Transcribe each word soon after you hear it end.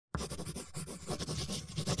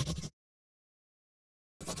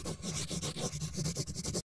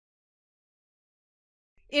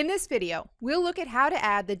In this video, we'll look at how to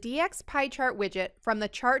add the DXPieChart widget from the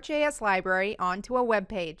Chart.js library onto a web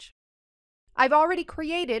page. I've already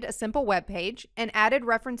created a simple web page and added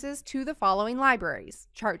references to the following libraries: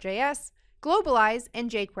 Chart.js, Globalize, and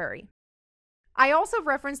jQuery. I also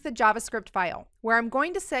referenced the JavaScript file, where I'm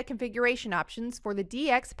going to set configuration options for the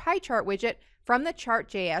DXPieChart widget from the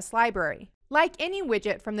Chart.js library. Like any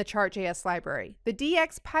widget from the Chart.js library, the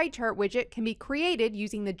DXPieChart widget can be created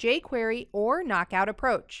using the jQuery or knockout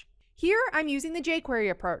approach. Here I'm using the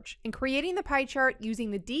jQuery approach and creating the pie chart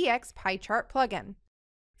using the DXPieChart plugin.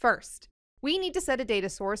 First, we need to set a data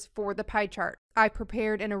source for the pie chart. I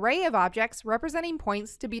prepared an array of objects representing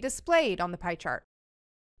points to be displayed on the pie chart.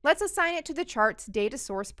 Let's assign it to the chart's data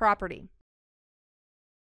source property.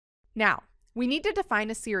 Now, we need to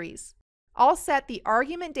define a series. I'll set the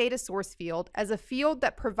argument data source field as a field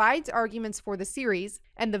that provides arguments for the series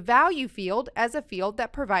and the value field as a field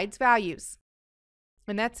that provides values.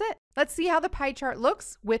 And that's it. Let's see how the pie chart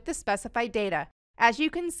looks with the specified data. As you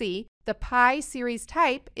can see, the pie series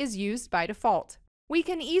type is used by default. We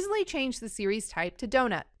can easily change the series type to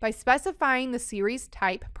donut by specifying the series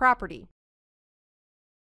type property.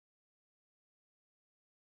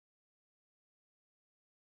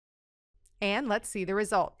 And let's see the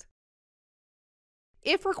result.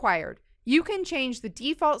 If required, you can change the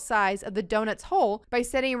default size of the donut's hole by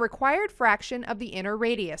setting a required fraction of the inner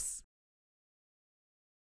radius.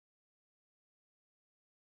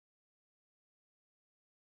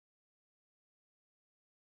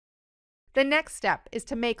 The next step is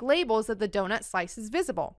to make labels of the donut slices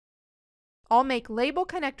visible. I'll make label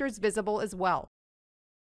connectors visible as well.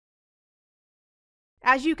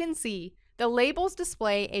 As you can see, the labels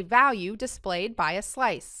display a value displayed by a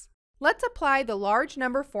slice. Let's apply the large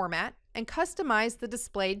number format and customize the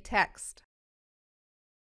displayed text.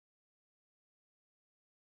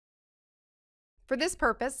 For this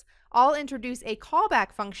purpose, I'll introduce a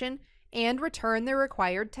callback function and return the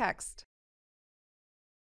required text.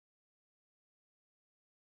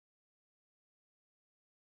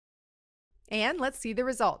 And let's see the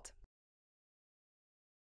result.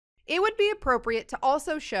 It would be appropriate to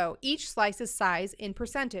also show each slice's size in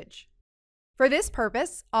percentage. For this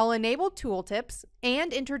purpose, I'll enable tooltips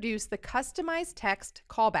and introduce the Customize Text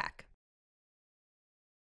callback.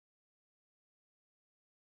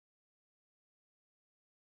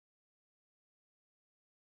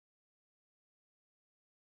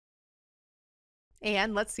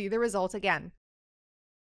 And let's see the result again.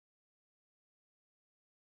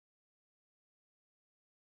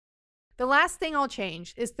 The last thing I'll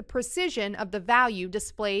change is the precision of the value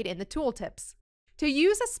displayed in the tooltips. To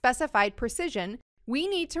use a specified precision, we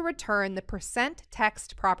need to return the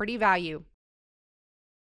 %text property value.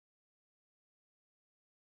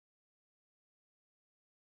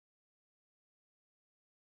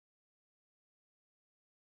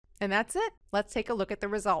 And that's it. Let's take a look at the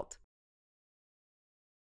result.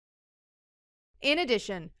 In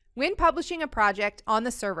addition, when publishing a project on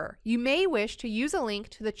the server, you may wish to use a link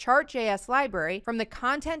to the Chart.js library from the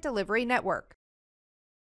Content Delivery Network.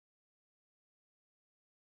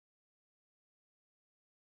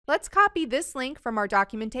 Let's copy this link from our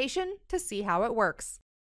documentation to see how it works.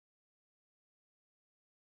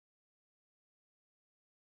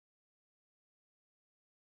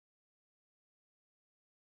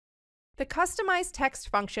 The Customize Text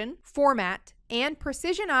function, format, and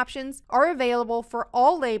precision options are available for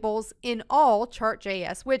all labels in all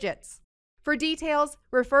Chart.js widgets. For details,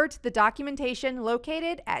 refer to the documentation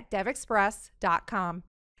located at DevExpress.com.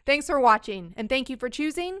 Thanks for watching, and thank you for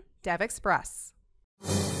choosing DevExpress.